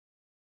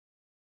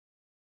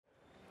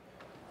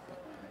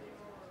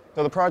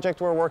So the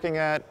project we're working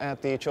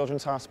at the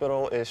Children's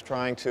Hospital is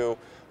trying to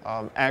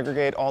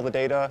aggregate all the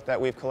data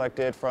that we've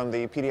collected from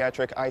the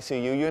pediatric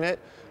ICU unit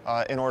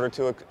in order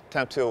to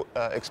attempt to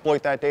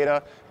exploit that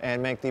data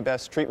and make the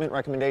best treatment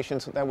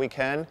recommendations that we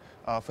can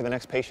for the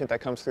next patient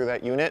that comes through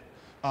that unit.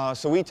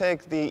 So we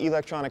take the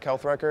electronic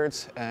health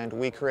records and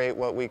we create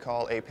what we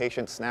call a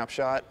patient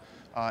snapshot.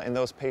 And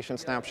those patient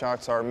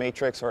snapshots are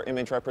matrix or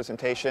image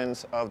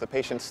representations of the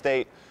patient's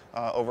state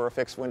over a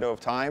fixed window of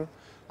time.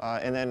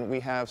 And then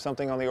we have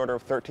something on the order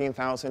of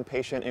 13,000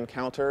 patient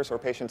encounters or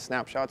patient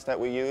snapshots that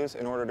we use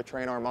in order to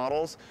train our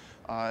models.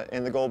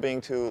 And the goal being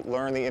to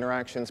learn the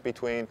interactions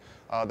between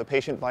the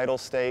patient vital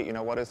state,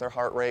 what is their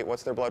heart rate,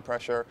 what's their blood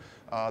pressure,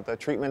 the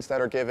treatments that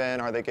are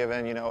given, are they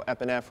given,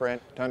 epinephrine,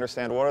 to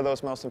understand what are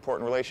those most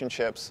important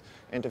relationships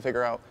and to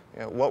figure out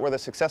what were the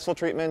successful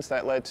treatments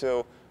that led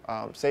to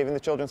saving the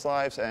children's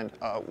lives and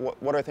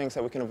what are things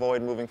that we can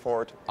avoid moving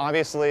forward.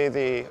 Obviously,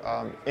 the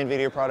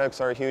NVIDIA products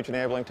are huge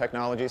enabling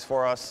technologies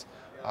for us.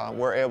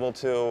 We're able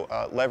to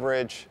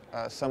leverage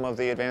some of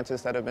the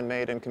advances that have been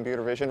made in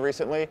computer vision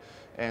recently,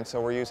 and so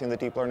we're using the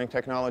deep learning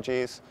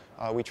technologies.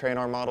 We train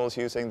our models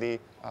using the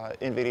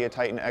NVIDIA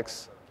Titan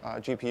X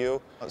GPU.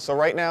 So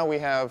right now we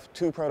have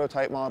two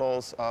prototype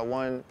models,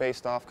 one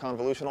based off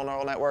convolutional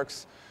neural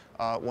networks,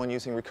 one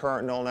using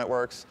recurrent neural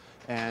networks.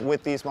 And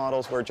with these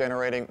models, we're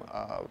generating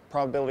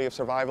probability of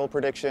survival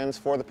predictions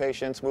for the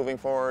patients moving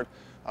forward,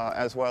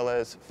 as well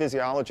as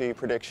physiology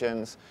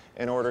predictions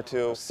in order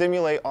to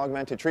simulate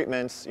augmented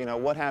treatments.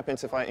 What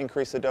happens if I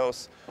increase the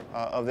dose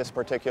of this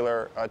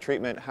particular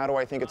treatment? How do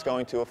I think it's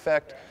going to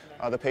affect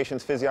the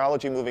patient's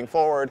physiology moving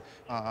forward?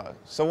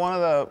 So one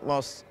of the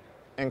most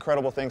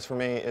incredible things for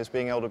me is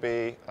being able to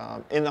be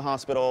in the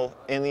hospital,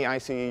 in the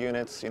ICU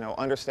units,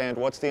 understand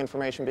what's the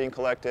information being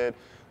collected,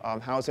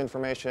 how's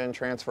information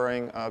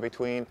transferring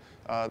between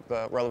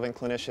the relevant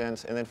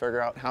clinicians, and then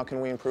figure out how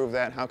can we improve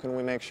that, how can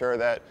we make sure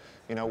that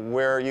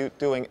we're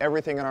doing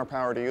everything in our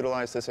power to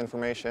utilize this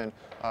information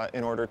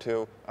in order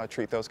to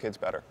treat those kids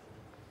better.